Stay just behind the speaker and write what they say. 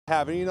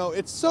have. And you know,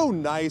 it's so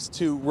nice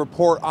to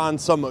report on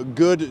some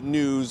good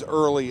news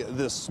early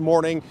this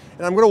morning,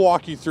 and I'm going to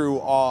walk you through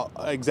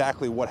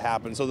exactly what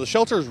happened. So the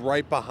shelter is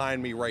right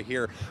behind me right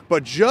here,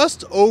 but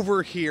just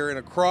over here and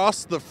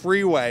across the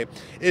freeway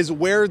is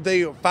where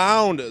they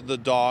found the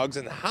dogs.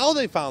 And how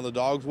they found the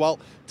dogs, well,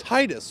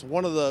 Titus,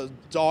 one of the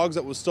dogs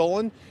that was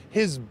stolen,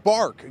 his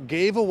bark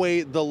gave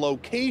away the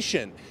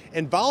location,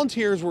 and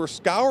volunteers were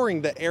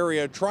scouring the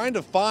area trying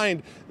to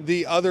find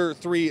the other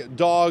 3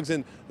 dogs.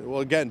 And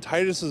well, again,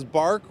 Titus's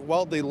bark,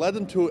 well, they led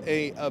them to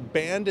a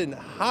abandoned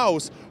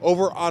house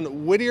over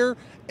on Whittier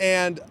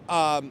and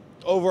right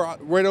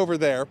over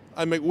there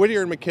on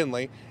Whittier and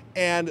McKinley.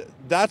 And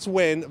that's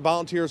when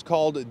volunteers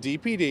called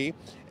DPD,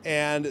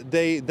 and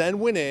they then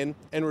went in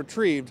and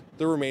retrieved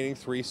the remaining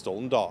 3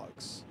 stolen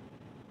dogs.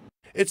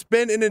 It's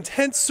been an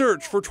intense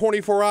search for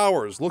 24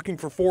 hours looking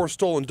for 4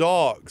 stolen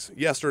dogs.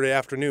 Yesterday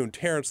afternoon,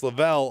 Terrence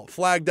Lavelle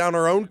flagged down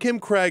our own Kim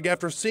Craig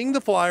after seeing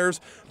the flyers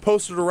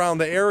posted around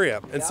the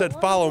area and said,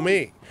 "Follow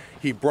me."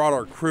 He brought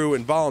our crew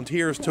and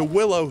volunteers to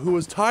Willow, who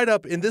was tied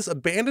up in this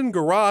abandoned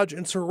garage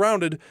and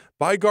surrounded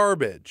by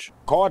garbage.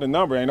 Called the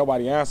number, ain't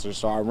nobody answered,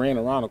 so I ran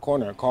around the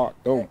corner and called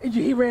them.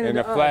 He ran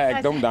and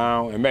flagged them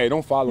down and made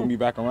them follow me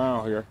back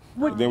around here.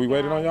 And then we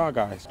waited on y'all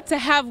guys. To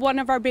have one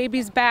of our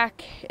babies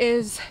back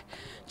is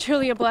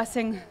truly a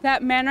blessing.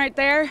 That man right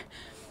there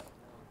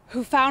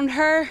who found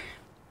her,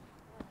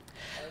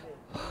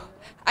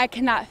 I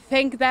cannot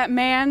thank that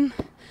man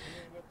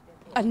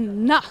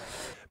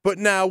enough. But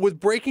now, with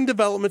breaking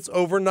developments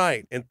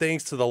overnight, and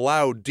thanks to the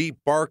loud, deep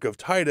bark of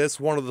Titus,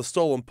 one of the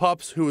stolen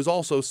pups who is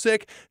also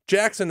sick,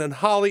 Jackson and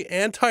Holly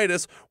and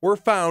Titus were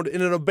found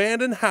in an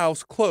abandoned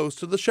house close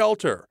to the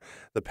shelter.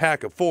 The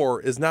pack of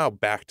 4 is now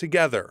back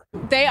together.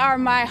 They are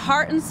my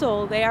heart and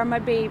soul. They are my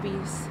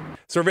babies.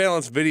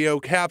 Surveillance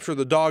video captured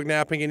the dog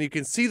napping, and you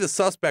can see the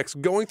suspects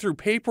going through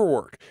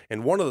paperwork.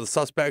 And one of the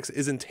suspects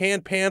is in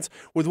tan pants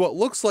with what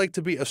looks like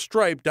to be a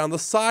stripe down the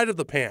side of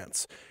the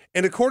pants.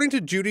 And according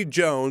to Judy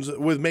Jones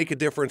with Make a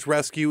Difference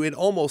Rescue, it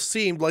almost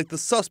seemed like the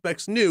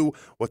suspects knew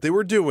what they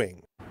were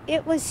doing.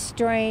 It was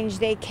strange.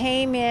 They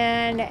came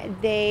in,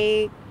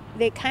 they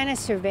kind of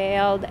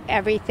surveilled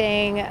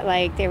everything,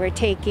 like they were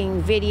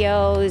taking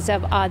videos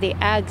of all the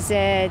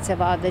exits,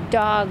 of all the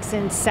dogs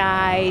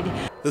inside.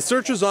 The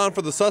search is on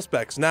for the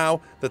suspects now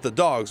that the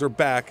dogs are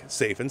back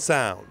safe and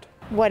sound.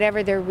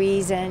 Whatever their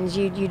reasons,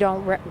 you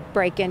don't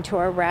break into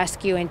a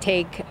rescue and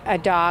take a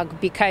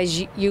dog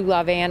because you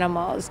love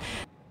animals.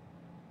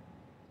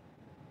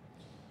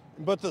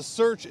 But the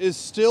search is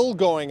still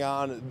going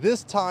on,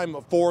 this time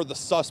for the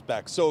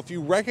suspects. So if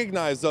you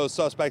recognize those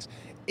suspects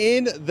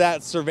in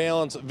that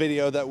surveillance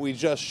video that we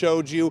just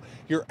showed you,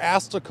 you're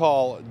asked to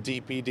call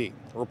DPD.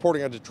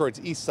 Reporting on Detroit's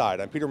East Side,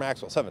 I'm Peter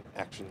Maxwell, 7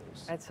 Action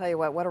News. I tell you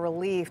what a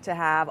relief to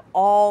have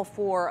all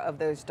 4 of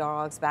those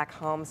dogs back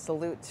home.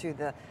 Salute to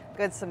the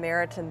Good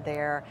Samaritan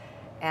there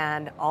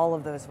and all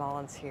of those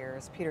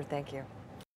volunteers. Peter, thank you.